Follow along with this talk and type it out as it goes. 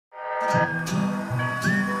Hey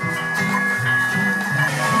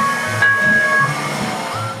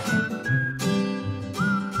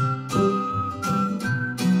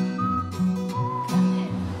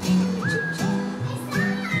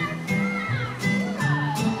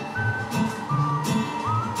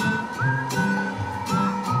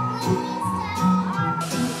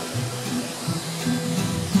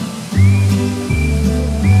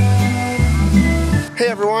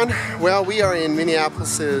everyone, well, we are in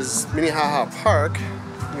Minneapolis's Minnehaha Park.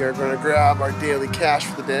 We are going to grab our daily cache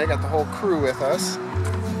for the day. I got the whole crew with us.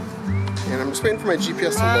 And I'm just waiting for my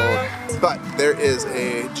GPS to load. But there is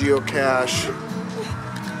a geocache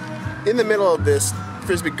in the middle of this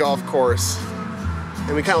Frisbee golf course.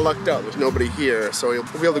 And we kind of lucked out, there's nobody here. So you'll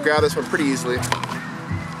be able to grab this one pretty easily.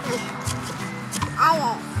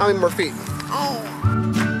 How many more feet?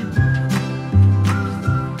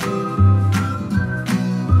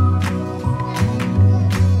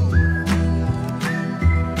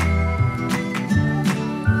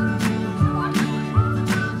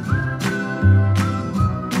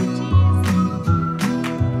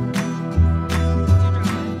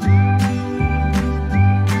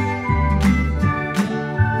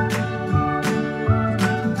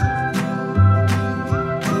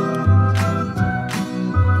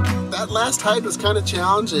 Last hike was kind of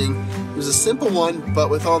challenging. It was a simple one, but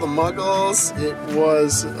with all the muggles, it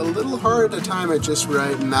was a little hard to time it just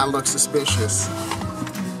right, and that looked suspicious.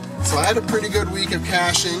 So I had a pretty good week of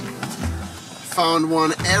caching. Found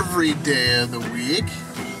one every day of the week.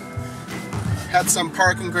 Had some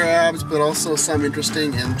parking grabs, but also some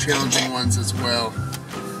interesting and challenging ones as well.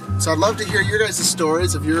 So I'd love to hear your guys'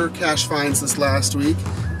 stories of your cache finds this last week.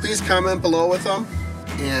 Please comment below with them.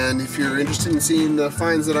 And if you're interested in seeing the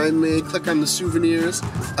finds that I made, click on the souvenirs.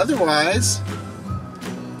 Otherwise,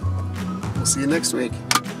 we'll see you next week.